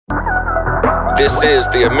This is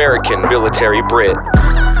the American Military Brit,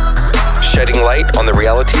 shedding light on the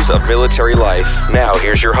realities of military life. Now,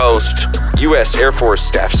 here's your host, U.S. Air Force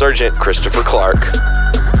Staff Sergeant Christopher Clark.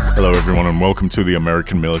 Hello, everyone, and welcome to the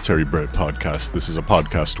American Military Brit podcast. This is a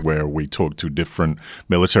podcast where we talk to different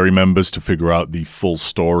military members to figure out the full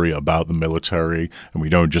story about the military, and we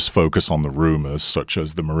don't just focus on the rumors, such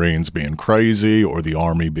as the Marines being crazy or the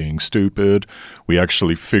Army being stupid. We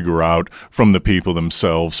actually figure out from the people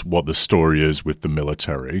themselves what the story is with the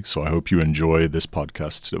military. So I hope you enjoy this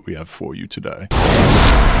podcast that we have for you today.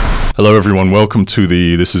 Hello, everyone. Welcome to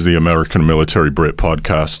this is the American Military Brit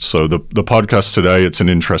podcast. So the podcast today, it's an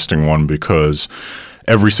interesting one because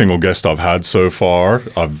every single guest I've had so far,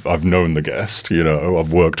 I've known the guest,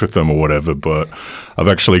 I've worked with them or whatever, but I've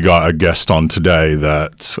actually got a guest on today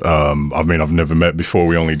that, I've never met before.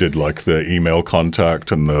 We only did like the email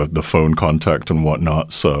contact and the phone contact and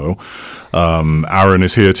whatnot. So Aaron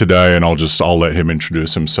is here today, and I'll let him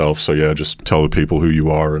introduce himself. So yeah, just tell the people who you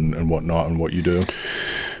are and whatnot and what you do.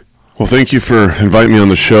 Well, thank you for inviting me on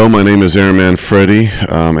the show. My name is Manfredi.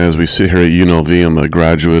 As we sit here at UNLV, I'm a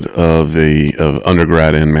graduate of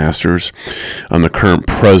undergrad and master's. I'm the current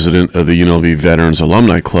president of the UNLV Veterans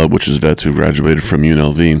Alumni Club, which is vets who graduated from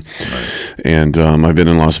UNLV. Nice. And I've been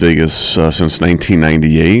in Las Vegas since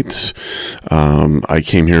 1998. I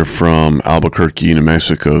came here from Albuquerque, New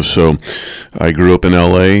Mexico. So I grew up in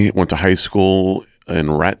LA, went to high school in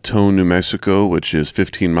Raton, New Mexico, which is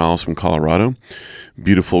 15 miles from Colorado.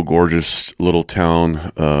 Beautiful, gorgeous little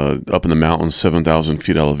town up in the mountains, 7,000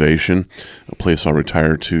 feet elevation, a place I'll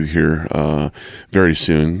retire to here very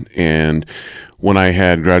soon. And when I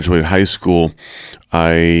had graduated high school,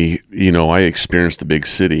 I experienced the big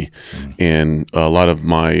city, and a lot of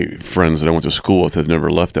my friends that I went to school with had never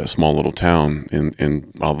left that small little town, and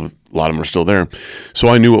a lot of them are still there. So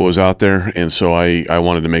I knew what was out there, and so I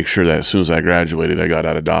wanted to make sure that as soon as I graduated, I got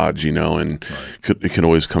out of Dodge, and could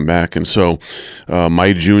always come back. And so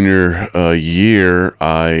my junior year,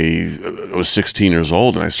 I was 16 years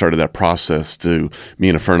old, and I started that process me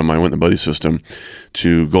and a friend of mine went in the buddy system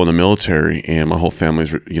to go in the military, and my whole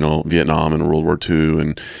family's, Vietnam and World War II,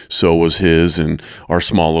 and so was his, and our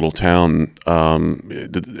small little town,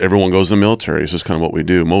 everyone goes in the military. It's just kind of what we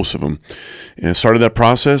do, most of them. And started that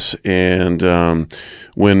process, and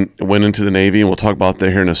went into the Navy, and we'll talk about that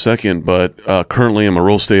here in a second, but currently I'm a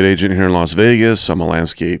real estate agent here in Las Vegas. I'm a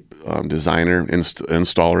landscape designer,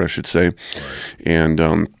 installer, I should say, right.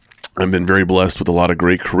 And I've been very blessed with a lot of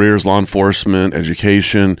great careers, law enforcement,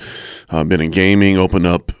 education, been in gaming, opened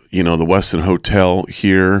up, the Westin Hotel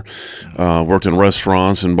here, worked in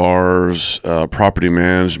restaurants and bars, property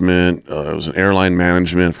management, it was an airline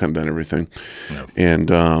management, I've kind of done everything. Yep.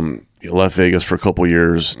 And left Vegas for a couple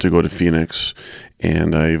years to go to Phoenix,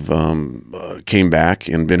 and I've came back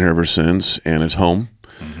and been here ever since, and it's home.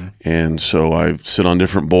 Mm-hmm. And so I've sit on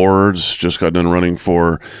different boards, just got done running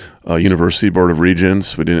for University Board of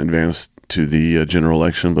Regents. We didn't advance to the general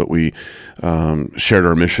election, but we shared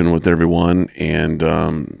our mission with everyone, and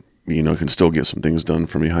can still get some things done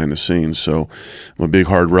from behind the scenes. So I'm a big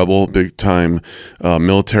hard rebel, big time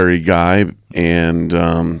military guy, and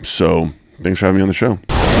so thanks for having me on the show.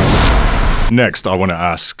 Next, I want to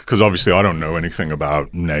ask, because obviously I don't know anything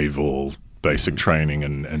about naval basic training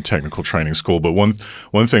and technical training school, but one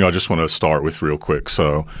thing I just want to start with real quick.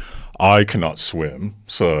 So I cannot swim.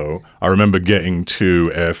 So I remember getting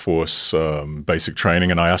to Air Force basic training,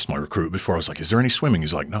 and I asked my recruiter before, I was like, is there any swimming?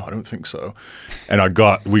 He's like, no, I don't think so. And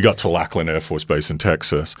we got to Lackland Air Force Base in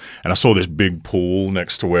Texas, and I saw this big pool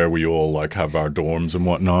next to where we all like have our dorms and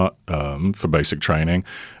whatnot for basic training.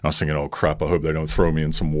 And I was thinking, oh crap, I hope they don't throw me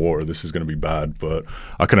in some water. This is going to be bad. But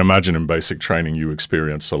I can imagine in basic training you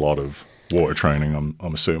experienced a lot of water training,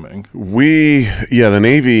 I'm assuming. The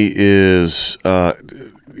Navy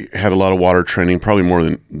had a lot of water training, probably more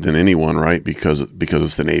than anyone, right? Because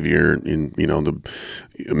it's the Navy, the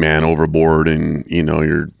man overboard, and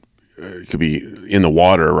it could be in the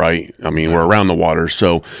water, right? I mean, we're around the water.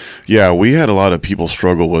 So, yeah, we had a lot of people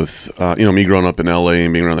struggle with, me growing up in LA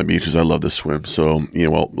and being around the beaches, I love to swim. So, a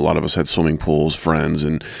lot of us had swimming pools, friends,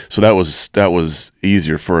 and so that was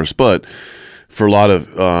easier for us. But for a lot of,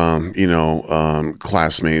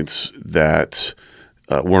 classmates that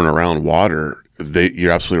weren't around water,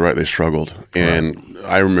 you're absolutely right, they struggled. And right.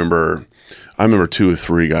 I remember 2 or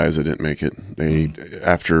 3 guys that didn't make it.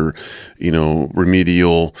 After,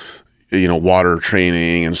 remedial, water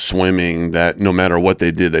training and swimming, that no matter what they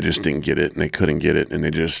did, they just didn't get it, and they couldn't get it. And they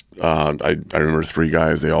just, I remember 3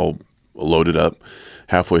 guys, they all loaded up,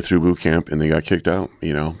 halfway through boot camp and they got kicked out,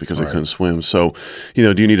 because they couldn't swim. So,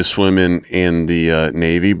 do you need to swim in the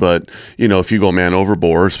Navy? But, if you go man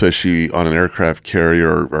overboard, especially on an aircraft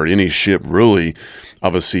carrier or any ship, really,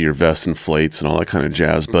 obviously your vest inflates and all that kind of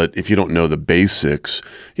jazz. But if you don't know the basics,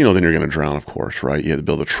 then you're going to drown, of course, right? You have to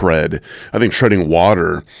be able to tread. I think treading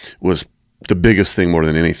water was the biggest thing more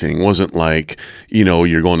than anything. It wasn't like,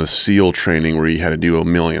 you're going to SEAL training where you had to do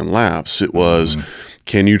 1 million laps. It was,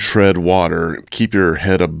 can you tread water, keep your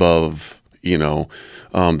head above, the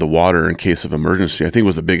water in case of emergency? I think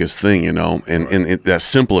was the biggest thing, and that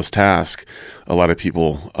simplest task, a lot of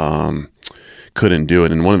people couldn't do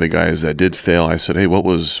it. And one of the guys that did fail, I said, hey,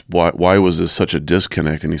 why was this such a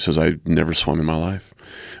disconnect? And he says, I never swum in my life.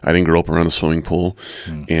 I didn't grow up around a swimming pool.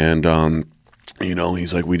 And,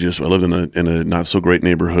 he's like, I lived in a not so great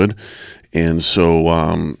neighborhood. And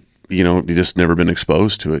so, you just never been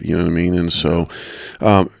exposed to it, you know what I mean? And so,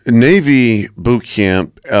 Navy boot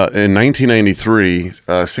camp in 1993,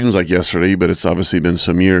 seems like yesterday, but it's obviously been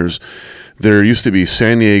some years. There used to be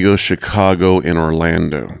San Diego, Chicago, and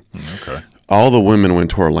Orlando. Okay. All the women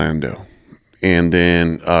went to Orlando. And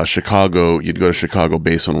then Chicago, you'd go to Chicago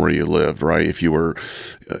based on where you lived, right? If you were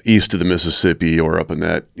east of the Mississippi or up in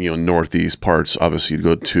that northeast parts, obviously you'd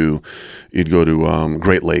go to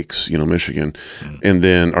Great Lakes, Michigan, and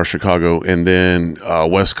then Chicago, and then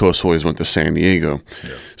West Coast always went to San Diego.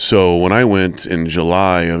 Yeah. So when I went in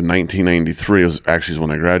July of 1993, it was actually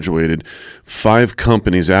when I graduated. 5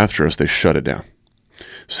 companies after us, they shut it down.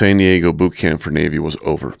 San Diego boot camp for Navy was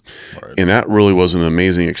over. Right. And that really was an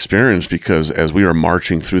amazing experience because as we were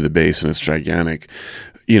marching through the base, and it's gigantic,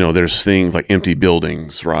 there's things like empty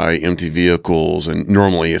buildings, right? Empty vehicles. And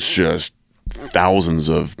normally it's just thousands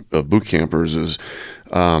of boot campers.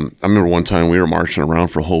 I remember one time we were marching around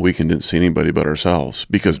for a whole week and didn't see anybody but ourselves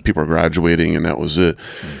because people are graduating and that was it.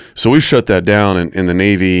 So we shut that down, and the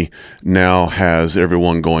Navy now has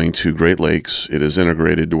everyone going to Great Lakes. It is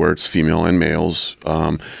integrated to where it's female and males.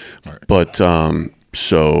 But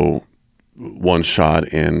so one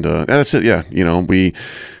shot and that's it. Yeah.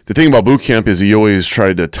 The thing about boot camp is you always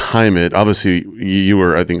try to time it. Obviously you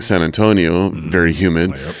were, I think, San Antonio, very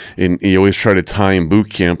humid, and you always try to time boot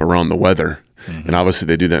camp around the weather. And obviously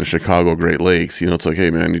they do that in Chicago, Great Lakes. It's like,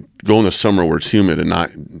 hey, man, you go in the summer where it's humid and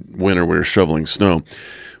not winter where you're shoveling snow.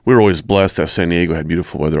 We were always blessed that San Diego had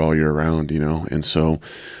beautiful weather all year round, And so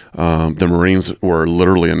the Marines were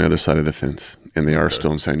literally on the other side of the fence, and they are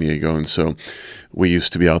still in San Diego. And so we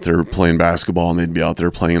used to be out there playing basketball, and they'd be out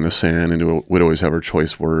there playing in the sand, and we'd always have our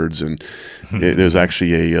choice words. And there's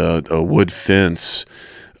actually a wood fence.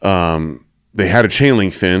 They had a chain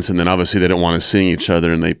link fence, and then obviously they didn't want to see each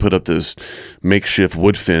other, and they put up this makeshift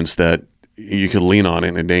wood fence that you could lean on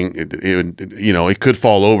it, and it could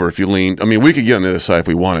fall over if you leaned. I mean, we could get on the other side if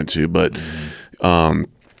we wanted to, but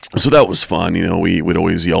so that was fun. We would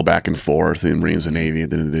always yell back and forth. The Marines and Navy, at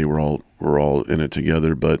the end of the day, we're all in it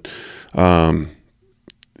together. But okay,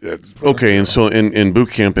 and so in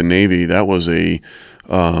boot camp in Navy, that was it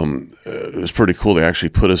was pretty cool. They actually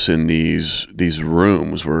put us in these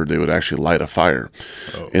rooms where they would actually light a fire,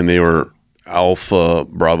 and they were Alpha,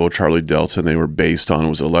 Bravo, Charlie, Delta, and they were based on,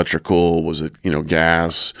 was it electrical, was it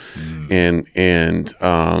gas, and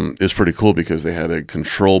it was pretty cool because they had a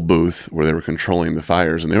control booth where they were controlling the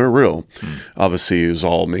fires, and they were real. Obviously, it was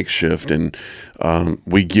all makeshift, and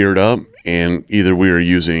we geared up, and either we were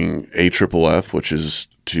using AFFF, which is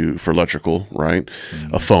for electrical, right,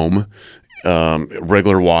 a foam.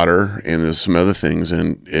 Regular water, and there's some other things,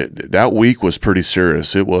 and that week was pretty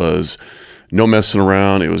serious. It was no messing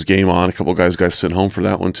around. It was game on. A couple of guys got sent home for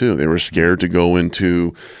that one too. They were scared to go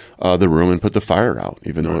into the room and put the fire out,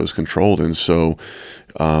 even though it was controlled. And so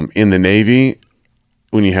in the Navy,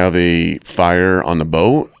 when you have a fire on the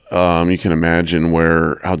boat, you can imagine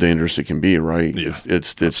how dangerous it can be, right? Yeah.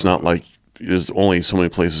 It's not like there's only so many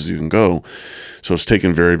places you can go. So it's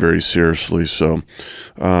taken very, very seriously. So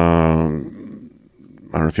I don't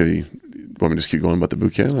know if you want me to just keep going about the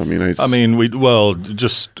boot camp.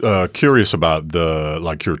 Just curious about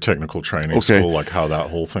your technical training school, like how that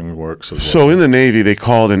whole thing works as well. So in the Navy, they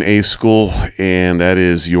call it an A school, and that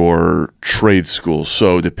is your trade school.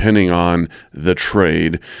 So depending on the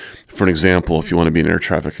trade, for an example, if you want to be an air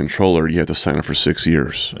traffic controller, you have to sign up for 6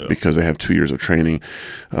 years because they have 2 years of training.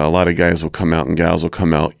 A lot of guys will come out and gals will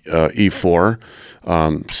come out E4.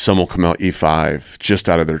 Some will come out E5 just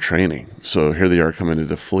out of their training. So here they are coming into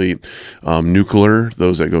the fleet. Nuclear,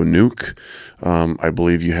 those that go nuke, I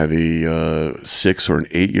believe you have a 6 or an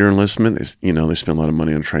 8 year enlistment. They spend a lot of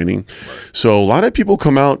money on training. Right. So a lot of people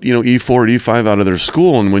come out, E4, E5 out of their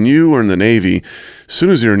school. And when you are in the Navy, as soon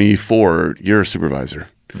as you're an E4, you're a supervisor.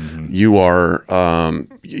 You are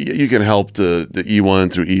you can help the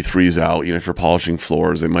E1 through E3s out. If you're polishing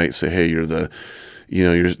floors, they might say, hey, you're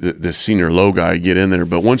the senior low guy, get in there.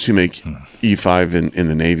 But once you make E5 in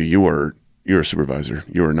the Navy, you're a supervisor.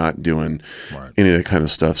 You are not doing any of that kind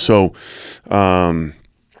of stuff. So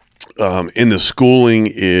in the schooling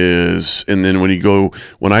and then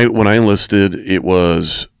when I enlisted, it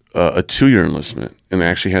was a 2-year enlistment, and I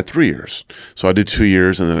actually had 3 years. So I did 2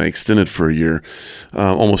 years, and then I extended for a year,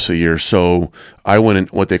 almost a year. So I went in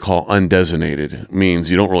what they call undesignated.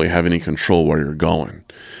 Means you don't really have any control where you're going.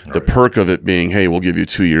 Right. The perk of it being, hey, we'll give you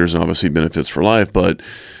 2 years and obviously benefits for life, but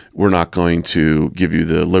we're not going to give you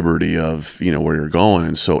the liberty of, where you're going.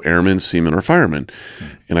 And so airmen, seamen, or firemen.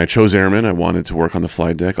 And I chose airmen. I wanted to work on the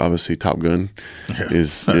flight deck. Obviously, Top Gun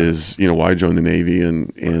is why I joined the Navy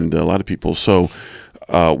and a lot of people. So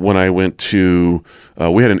when I went to,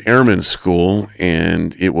 we had an airman school,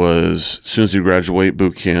 and it was, as soon as you graduate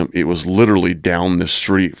boot camp, it was literally down the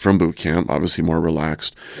street from boot camp, obviously more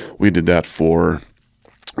relaxed. We did that for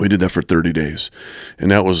 30 days.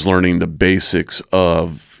 And that was learning the basics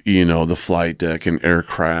of, the flight deck and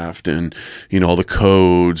aircraft and, all the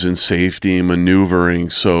codes and safety and maneuvering.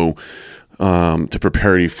 So to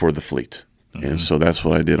prepare you for the fleet. And so that's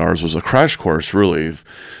what I did. Ours was a crash course, really,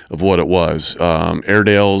 of what it was.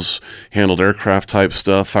 Airedales handled aircraft type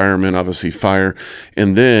stuff, firemen, obviously fire.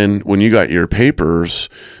 And then when you got your papers,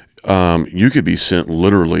 you could be sent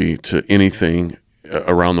literally to anything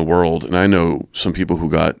around the world. And I know some people who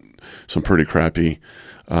got some pretty crappy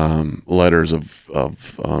letters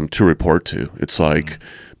to report to. It's like,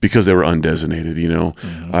 because they were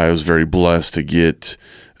undesignated, I was very blessed to get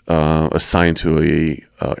assigned to a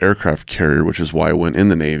aircraft carrier, which is why I went in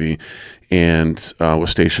the Navy, and was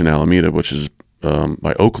stationed in Alameda, which is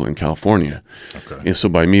by Oakland, California. Okay. And so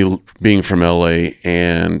by me being from LA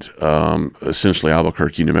and essentially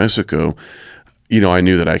Albuquerque, New Mexico, I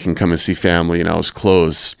knew that I can come and see family, and I was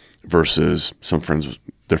close, versus some friends,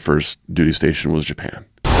 their first duty station was Japan.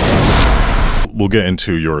 We'll get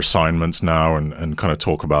into your assignments now and kind of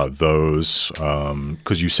talk about those,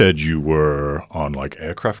 because you said you were on like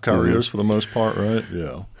aircraft carriers for the most part, right?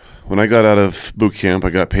 Yeah. When I got out of boot camp, I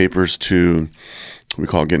got papers to, we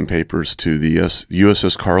call it getting papers to the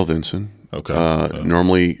USS Carl Vinson. Okay.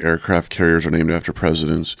 Normally aircraft carriers are named after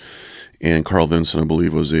presidents, and Carl Vinson, I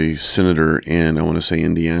believe, was a senator in, I want to say,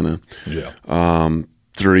 Indiana. Yeah.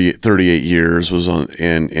 38 years, was on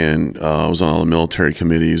was on all the military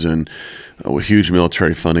committees and with huge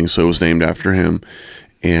military funding, so it was named after him.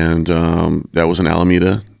 And that was in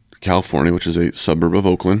Alameda, California, which is a suburb of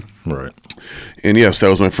Oakland. Right. And yes, that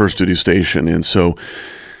was my first duty station. And so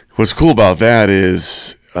what's cool about that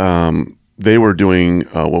is they were doing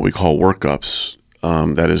what we call workups,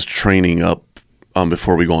 that is training up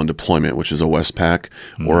before we go on deployment, which is a Westpac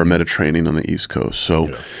or a Mediterranean on the East Coast.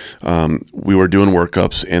 So we were doing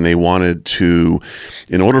workups, and they wanted to,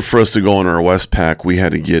 in order for us to go on our Westpac, we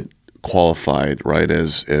had to get qualified, right,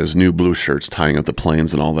 as new blue shirts, tying up the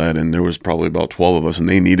planes and all that. And there was probably about 12 of us, and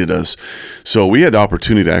they needed us. So we had the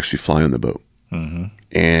opportunity to actually fly on the boat.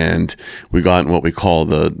 And we got in what we call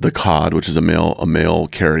the COD, which is a mail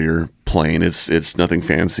carrier plane. It's nothing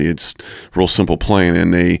fancy. It's a real simple plane.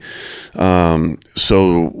 And they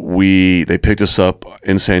picked us up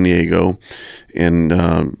in San Diego, in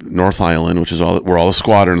North Island, which is where all the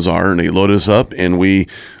squadrons are, and they loaded us up, and we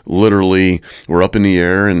literally were up in the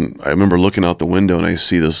air. And I remember looking out the window, and I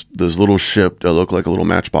see this little ship that looked like a little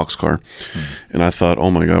matchbox car, and I thought, oh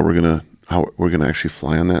my God, we're gonna actually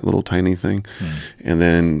fly on that little tiny thing. And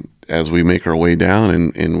then as we make our way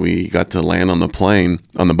down, and we got to land on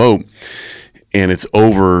the boat, and it's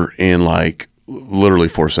over in like literally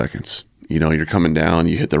 4 seconds. You're coming down,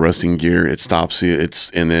 you hit the arresting gear, it stops you.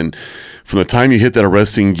 And then from the time you hit that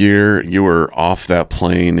arresting gear, you were off that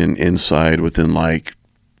plane and inside within like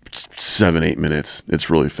 7-8 minutes. It's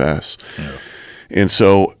really fast. Yeah. And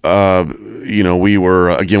so, we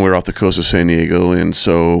were off the coast of San Diego. And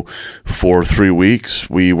so for 3 weeks,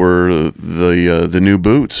 we were the new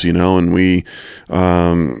boots, and we,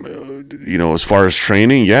 as far as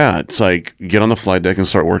training, it's like get on the flight deck and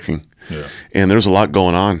start working. Yeah. And there's a lot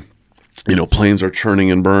going on. Planes are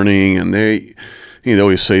churning and burning, and they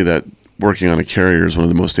always say that working on a carrier is one of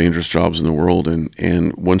the most dangerous jobs in the world.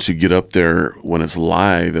 And once you get up there, when it's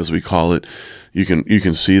live, as we call it, you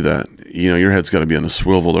can see that, your head's got to be on a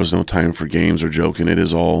swivel. There's no time for games or joking. It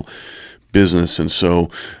is all business. And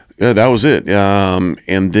so, that was it.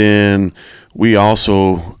 And then we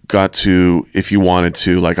also got to, if you wanted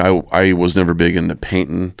to, like I was never big into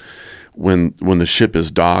painting. When the ship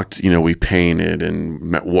is docked, we painted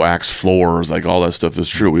and wax floors, like all that stuff is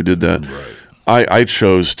true. We did that. Right. I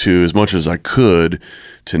chose to, as much as I could,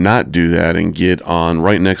 to not do that and get on.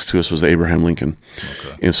 Right next to us was the Abraham Lincoln.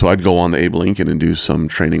 Okay. And so I'd go on the Abe Lincoln and do some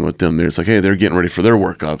training with them there. It's like, hey, they're getting ready for their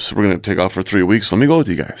workups. We're going to take off for 3 weeks. Let me go with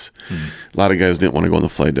you guys. A lot of guys didn't want to go on the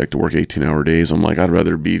flight deck to work 18-hour days. I'm like, I'd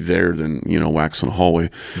rather be there than, wax in the hallway.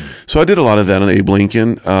 So I did a lot of that on Abe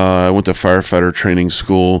Lincoln. I went to firefighter training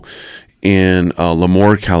school in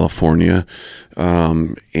Lemoore, California,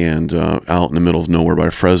 and out in the middle of nowhere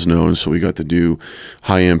by Fresno. And so we got to do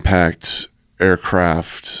high-impact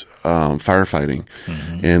aircraft firefighting.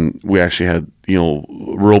 And we actually had,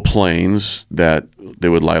 real planes that they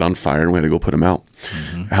would light on fire, and we had to go put them out.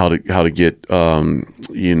 How to get,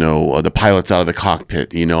 the pilots out of the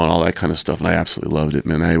cockpit, and all that kind of stuff. And I absolutely loved it,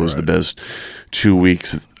 man. It was the best 2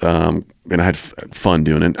 weeks, and I had fun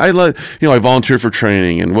doing it. I volunteered for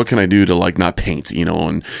training, and what can I do to not paint,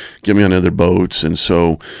 and get me on other boats. And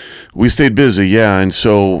so we stayed busy, yeah. And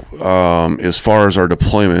so as far as our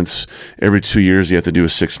deployments, every 2 years you have to do a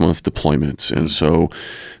 6-month deployment. And so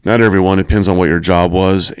not everyone, it depends on what your job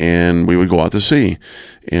was, and we would go out to sea.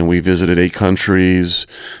 And we visited 8 countries.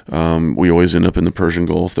 We always end up in the Persian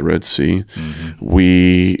Gulf, the Red Sea.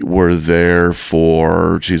 We were there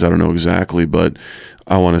for, I don't know exactly, but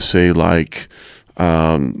I want to say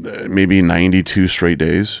maybe 92 straight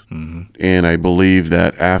days. And I believe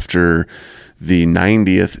that after the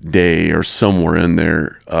 90th day or somewhere in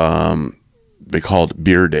there, they called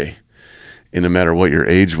beer day. And no matter what your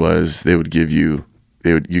age was, they would give you,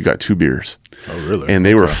 you got 2 beers. Oh, really? And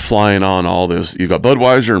they were flying on all this. You got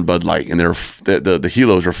Budweiser and Bud Light, and the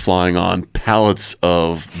helos are flying on pallets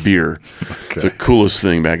of beer. Okay. It's the coolest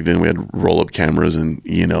thing back then. We had roll-up cameras, and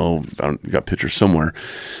you got pictures somewhere.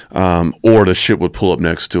 Or the ship would pull up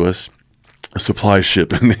next to us, a supply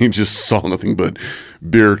ship, and they just saw nothing but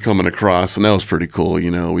beer coming across, and that was pretty cool.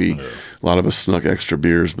 A lot of us snuck extra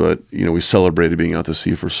beers, but we celebrated being out to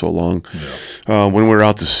sea for so long. When we were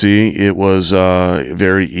out to sea, it was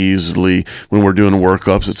very easily, when we're doing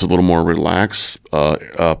workups, it's a little more relaxed.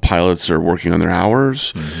 Pilots are working on their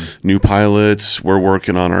hours. New pilots, we're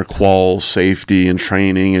working on our qual safety and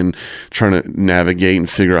training and trying to navigate and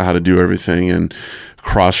figure out how to do everything, and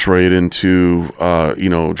cross-rate into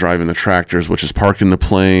driving the tractors, which is parking the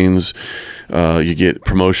planes. You get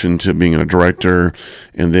promotion to being a director,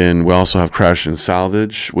 and then we also have crash and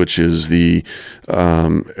salvage, which is the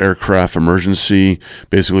aircraft emergency,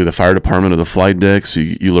 basically the fire department of the flight deck. So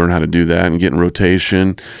you learn how to do that and get in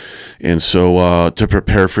rotation, and so to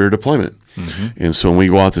prepare for your deployment. And so when we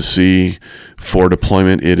go out to sea for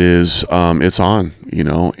deployment, it is it's on,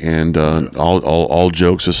 and all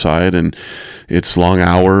jokes aside, and it's long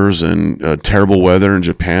hours and terrible weather. In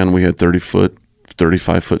Japan, we had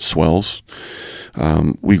 35-foot swells.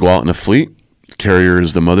 We go out in a fleet. Carrier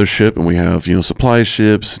is the mothership, and we have supply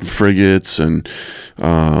ships and frigates, and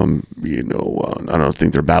I don't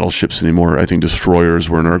think they're battleships anymore. I think destroyers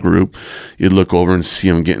were in our group. You'd look over and see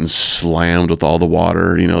them getting slammed with all the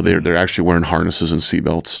water. They're actually wearing harnesses and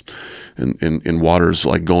seatbelts, and water's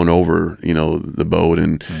going over the boat,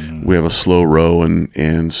 and we have a slow row,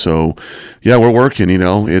 and so yeah, we're working.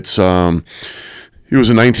 It's It was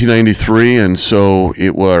in 1993, and so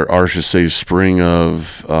it was, or I should say, spring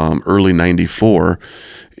of early '94,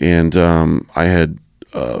 and I had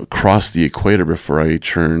crossed the equator before I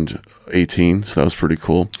turned 18, so that was pretty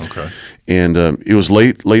cool. Okay. And it was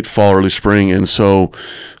late fall, early spring, and so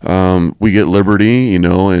we get liberty,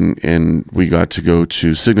 and we got to go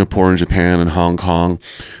to Singapore and Japan and Hong Kong.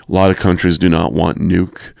 A lot of countries do not want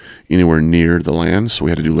nuke anywhere near the land, so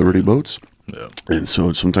we had to do liberty boats. Yeah. And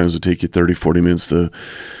so sometimes it take you 30, 40 minutes to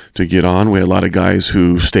get on. We had a lot of guys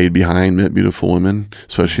who stayed behind, met beautiful women,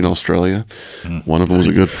 especially in Australia. One of them was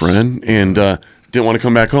a good friend, and didn't want to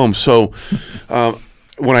come back home. So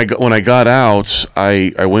when I got out,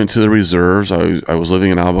 I went to the reserves. I was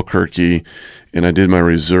living in Albuquerque, and I did my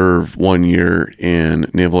reserve 1 year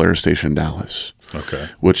in Naval Air Station Dallas. Okay.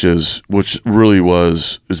 Which really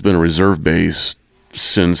it's been a reserve base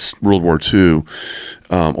since World War II,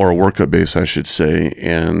 or a workup base, I should say,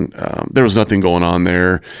 and there was nothing going on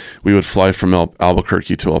there. We would fly from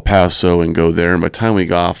Albuquerque to El Paso and go there, and by the time we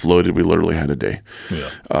got offloaded, we literally had a day.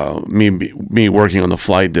 Yeah. Me working on the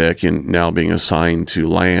flight deck and now being assigned to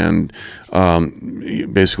land,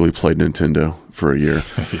 basically played Nintendo for a year.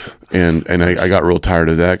 Yeah. And I got real tired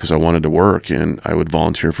of that because I wanted to work, and I would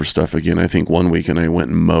volunteer for stuff again. I think one weekend I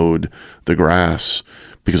went and mowed the grass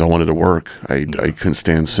because I wanted to work. I couldn't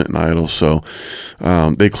stand sitting idle. So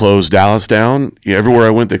they closed Dallas down. Everywhere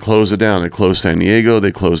I went, they closed it down. They closed San Diego.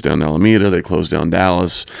 They closed down Alameda. They closed down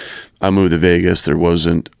Dallas. I moved to Vegas, there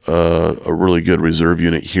wasn't a really good reserve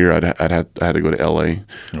unit here. I had to go to L.A.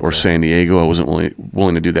 or San Diego. I wasn't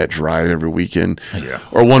willing to do that drive every weekend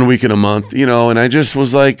or 1 week in a month, and I just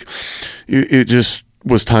was like, it just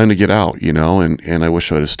was time to get out, and I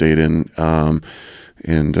wish I would have stayed in.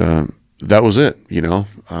 And that was it,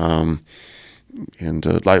 and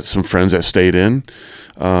like some friends that stayed in.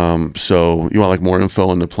 So you want like more info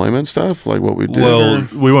on deployment stuff, like what we did? Well,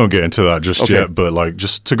 we won't get into that just yet, but like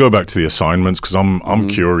just to go back to the assignments, because I'm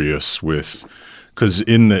curious because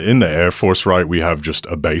in the Air Force, right, we have just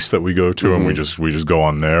a base that we go to and we just go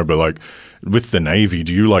on there. But like with the Navy,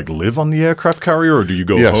 do you like live on the aircraft carrier, or do you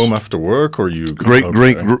go home after work, or you?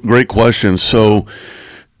 Great question. So.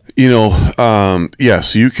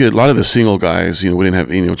 Yes, you could. A lot of the single guys, we didn't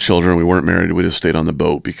have children. We weren't married. We just stayed on the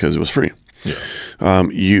boat because it was free. Yeah.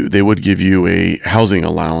 They would give you a housing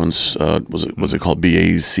allowance. Was it called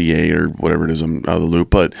BACA or whatever it is? I'm out of the loop.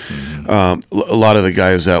 But a lot of the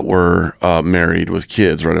guys that were married with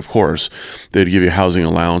kids, right? Of course, they'd give you a housing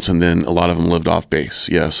allowance, and then a lot of them lived off base.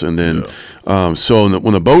 Yes, and then so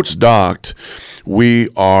when the boat's docked, we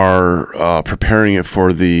are preparing it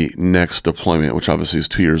for the next deployment, which obviously is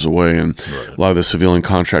 2 years away. And a lot of the civilian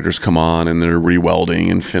contractors come on and they're re-welding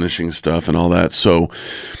and finishing stuff and all that. So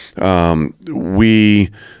there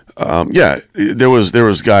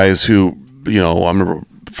was guys who, I remember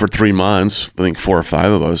for 3 months, I think 4 or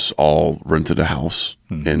 5 of us all rented a house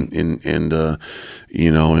in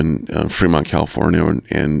Fremont, California,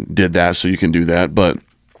 and did that. So you can do that. But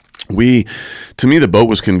to me, the boat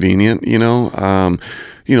was convenient,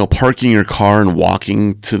 parking your car and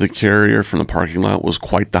walking to the carrier from the parking lot was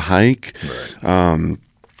quite the hike. Right.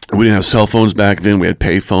 We didn't have cell phones back then. We had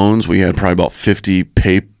pay phones. We had probably about 50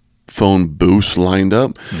 pay phone booths lined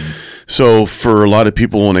up. So for a lot of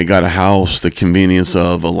people, when they got a house, the convenience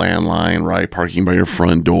of a landline, right, parking by your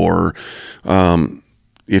front door,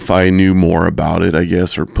 if I knew more about it, I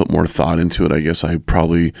guess, or put more thought into it, I guess I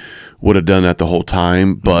probably would have done that the whole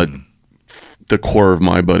time. But the core of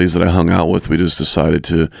my buddies that I hung out with, we just decided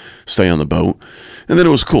to stay on the boat. And then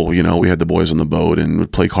it was cool. We had the boys on the boat and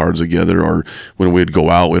would play cards together, or when we'd go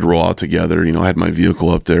out, we'd roll out together. I had my vehicle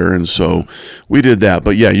up there. And so we did that.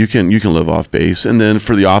 But yeah, you can live off base. And then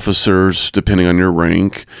for the officers, depending on your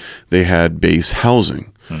rank, they had base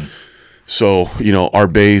housing. So, our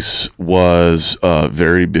base was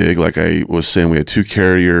very big. Like I was saying, we had 2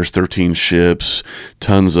 carriers, 13 ships,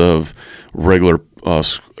 tons of regular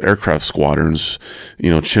aircraft squadrons,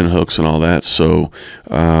 chin hooks and all that. So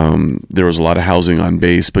there was a lot of housing on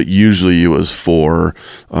base, but usually it was for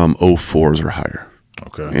 04s or higher.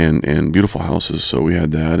 Okay. And beautiful houses. So we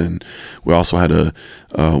had that. And we also had a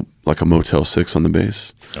Motel 6 on the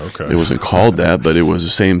base. Okay. It wasn't called that, but it was the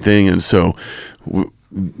same thing. And so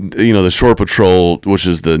the shore patrol, which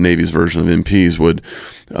is the Navy's version of MPs, would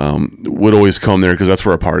always come there because that's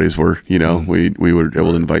where our parties were. We were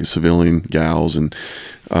able to invite civilian gals, and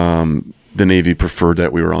the Navy preferred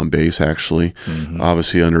that we were on base. Actually,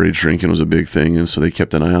 obviously underage drinking was a big thing, and so they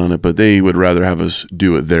kept an eye on it. But they would rather have us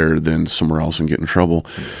do it there than somewhere else and get in trouble.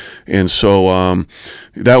 And so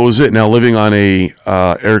that was it. Now living on a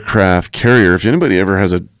aircraft carrier, if anybody ever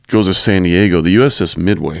goes to San Diego, the USS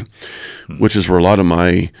Midway, which is where a lot of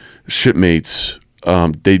my shipmates,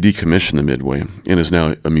 they decommissioned the Midway and is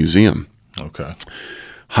now a museum. Okay.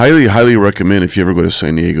 Highly, highly recommend if you ever go to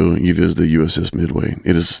San Diego, you visit the USS Midway.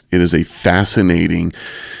 It is a fascinating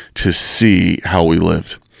to see how we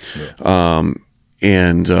lived. Yeah.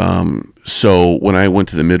 So when I went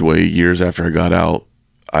to the Midway years after I got out,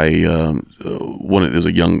 there was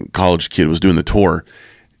a young college kid who was doing the tour.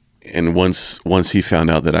 And once he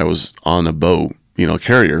found out that I was on a boat,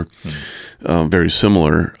 carrier, very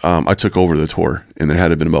similar, I took over the tour, and there had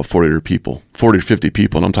to have been about 40 or 50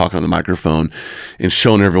 people, and I'm talking on the microphone and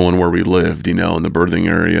showing everyone where we lived, in the berthing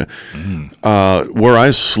area. Where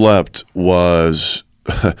I slept was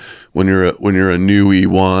when you're a new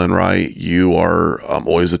E1, right? You are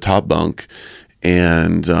always the top bunk,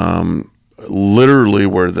 and literally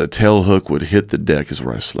where the tail hook would hit the deck is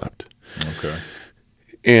where I slept. Okay.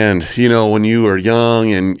 And, when you are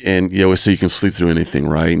young and you always say you can sleep through anything,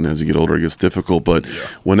 right? And as you get older, it gets difficult. But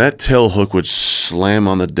when that tail hook would slam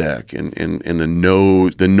on the deck and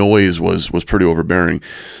the noise was pretty overbearing,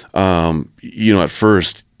 at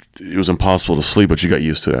first it was impossible to sleep, but you got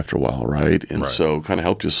used to it after a while, right? And so kind of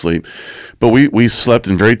helped you sleep. But we slept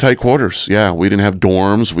in very tight quarters. Yeah, we didn't have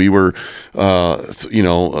dorms. We were,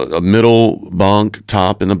 a middle bunk,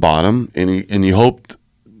 top and the bottom. And you hoped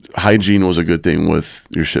hygiene was a good thing with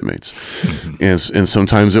your shipmates. And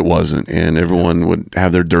sometimes it wasn't, and everyone would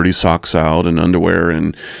have their dirty socks out and underwear,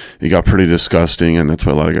 and it got pretty disgusting, and that's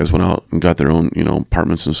why a lot of guys went out and got their own,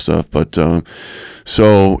 apartments and stuff. But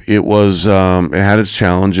so it was, it had its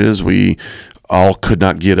challenges. We all could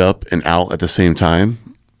not get up and out at the same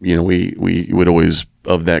time. We would always,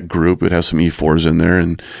 of that group, we'd have some E4s in there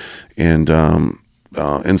and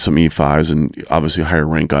some E5s, and obviously higher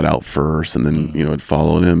rank got out first, and then it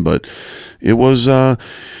followed in. But it was when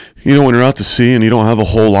you're out to sea and you don't have a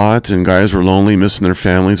whole lot, and guys were lonely, missing their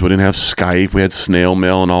families. We didn't have Skype, we had snail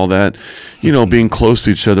mail and all that. Being close to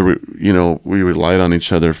each other, we relied on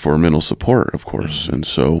each other for mental support, of course. And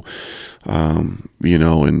so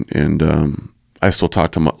I still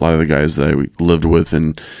talk to a lot of the guys that I lived with,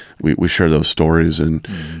 and we share those stories, and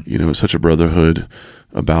it's such a brotherhood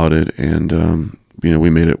about it. And we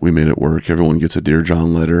made it work. Everyone gets a Dear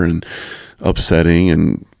John letter, and upsetting.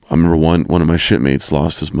 And I remember one of my shipmates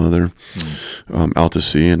lost his mother out to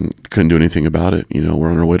sea, and couldn't do anything about it. We're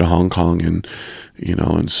on our way to Hong Kong, and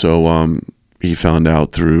and so he found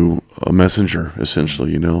out through a messenger,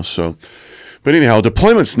 essentially. So. But anyhow,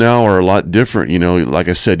 deployments now are a lot different. Like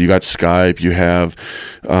I said, you got Skype, you have,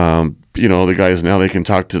 the guys now, they can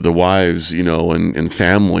talk to the wives, and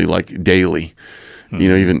family like daily.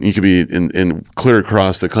 Even you could be in clear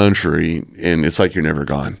across the country, and it's like you're never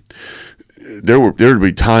gone. There would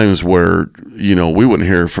be times where, we wouldn't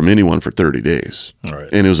hear from anyone for 30 days. Right.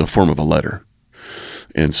 And it was a form of a letter.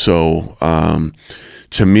 And so,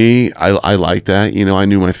 to me, I like that. I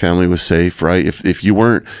knew my family was safe, right? If you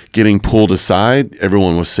weren't getting pulled aside,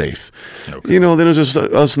 everyone was safe. Okay. Then it was just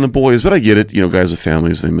us and the boys. But I get it. Guys with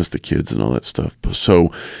families, they miss the kids and all that stuff.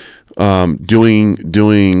 So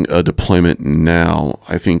doing a deployment now,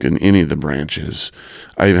 I think in any of the branches,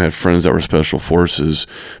 I even had friends that were special forces,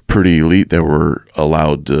 pretty elite, that were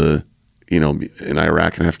allowed to, in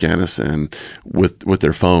Iraq and Afghanistan with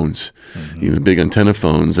their phones, big antenna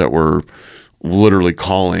phones that were literally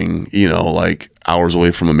calling, like hours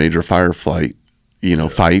away from a major fight,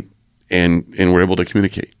 and we're able to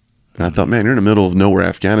communicate. And I thought, man, you're in the middle of nowhere,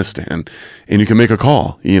 Afghanistan, and you can make a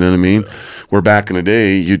call. You know what I mean? Where back in the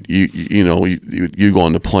day, you go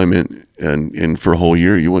on deployment, and for a whole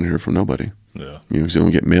year, you wouldn't hear from nobody. Yeah. Because you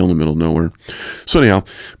don't get mail in the middle of nowhere. So anyhow,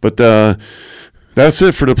 but that's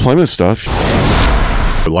it for deployment stuff.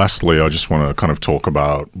 Lastly, I just want to kind of talk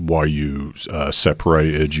about why you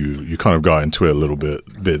separated. You kind of got into it a little bit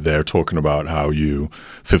there, talking about how you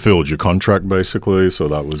fulfilled your contract, basically. So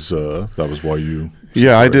that was why you.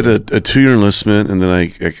 Yeah, I did a 2-year enlistment, and then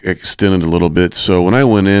I extended a little bit. So when I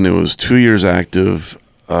went in, it was 2 years active,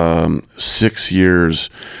 6 years,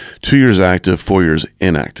 2 years active, 4 years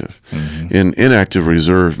inactive. And inactive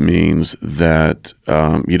reserve means that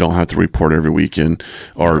you don't have to report every weekend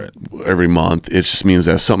or every month. It just means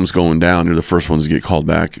that something's going down. You're the first ones to get called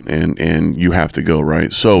back, and you have to go,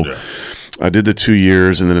 right? So I did the 2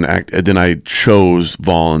 years, and then I chose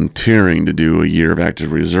volunteering to do a year of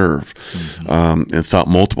active reserve, and thought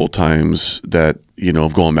multiple times that,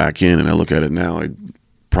 of going back in. And I look at it now, I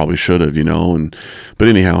probably should have, but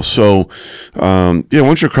anyhow, so,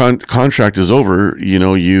 once your contract is over,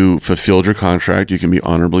 you fulfilled your contract, you can be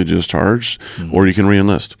honorably discharged, or you can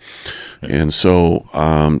re-enlist. And so,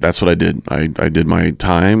 that's what I did. I did my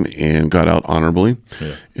time and got out honorably,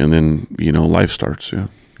 and then, life starts. Yeah.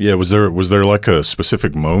 Yeah. Was there like a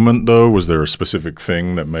specific moment though? Was there a specific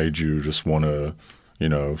thing that made you just want to,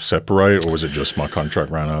 separate, or was it just my contract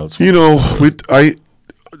ran out?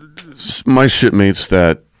 My shipmates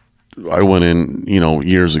that I went in,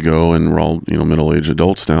 years ago, and we're all, middle-aged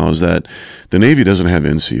adults now, is that the Navy doesn't have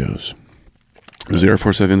NCOs. Does the Air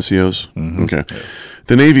Force have NCOs? Okay. Yeah.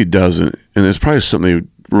 The Navy doesn't, and it's probably something they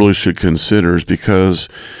really should consider, is because,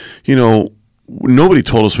 nobody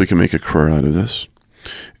told us we can make a career out of this.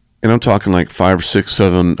 And I'm talking like 5, 6,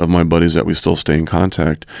 7 of my buddies that we still stay in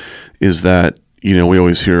contact, is that, we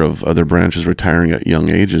always hear of other branches retiring at young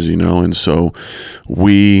ages, and so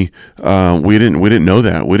we didn't know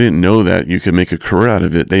that. We didn't know that you could make a career out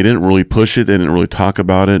of it. They didn't really push it. They didn't really talk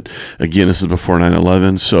about it. Again, this is before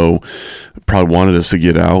 9/11, so probably wanted us to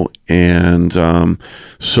get out. And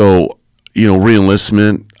so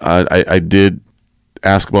re-enlistment, I did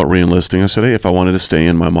ask about re-enlisting. I said, hey, if I wanted to stay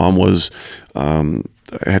in, my mom was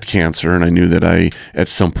I had cancer, and I knew that at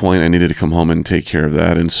some point I needed to come home and take care of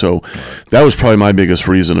that. And so that was probably my biggest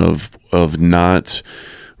reason of not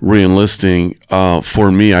re-enlisting.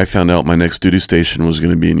 For me, I found out my next duty station was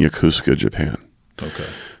going to be in Yokosuka, Japan. Okay.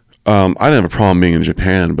 I didn't have a problem being in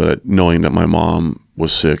Japan, but knowing that my mom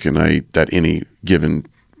was sick, and at any given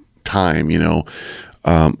time,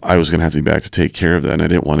 I was going to have to be back to take care of that, and I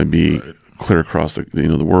didn't want to be clear across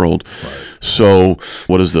the world. Right. So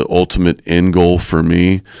what is the ultimate end goal for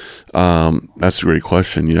me? That's a great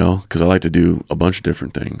question, because I like to do a bunch of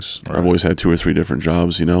different things. Right. I've always had 2 or 3 different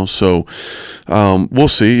jobs, so we'll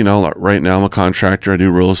see. Right now I'm a contractor. I do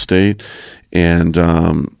real estate, and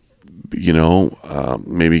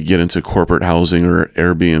maybe get into corporate housing or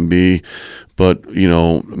Airbnb, but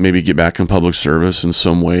maybe get back in public service in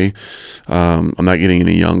some way. I'm not getting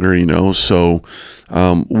any younger, so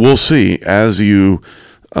we'll see as you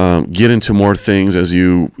get into more things, as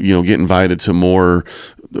you get invited to more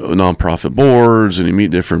nonprofit boards and you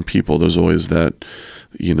meet different people. There's always that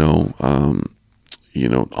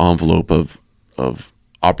envelope of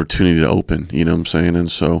opportunity to open, you know what I'm saying?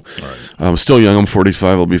 And so I'm still young. I'm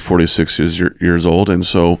 45. I'll be 46 years old. And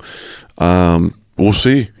so we'll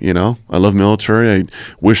see, I love military. I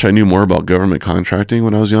wish I knew more about government contracting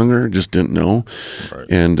when I was younger. Just didn't know. Right.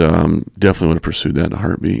 And definitely would have pursued that in a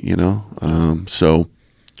heartbeat, So,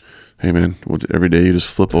 hey, man, every day you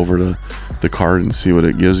just flip over to the card and see what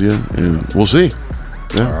it gives you, and we'll see.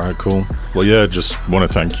 Yeah. All right, cool. Well, yeah, just want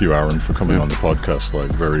to thank you, Aaron, for coming on the podcast.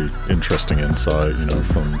 Very interesting insight,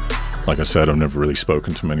 from, like I said, I've never really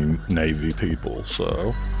spoken to many Navy people,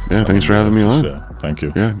 so. Yeah, thanks for having me on. Yeah, thank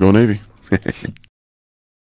you. Yeah, go Navy.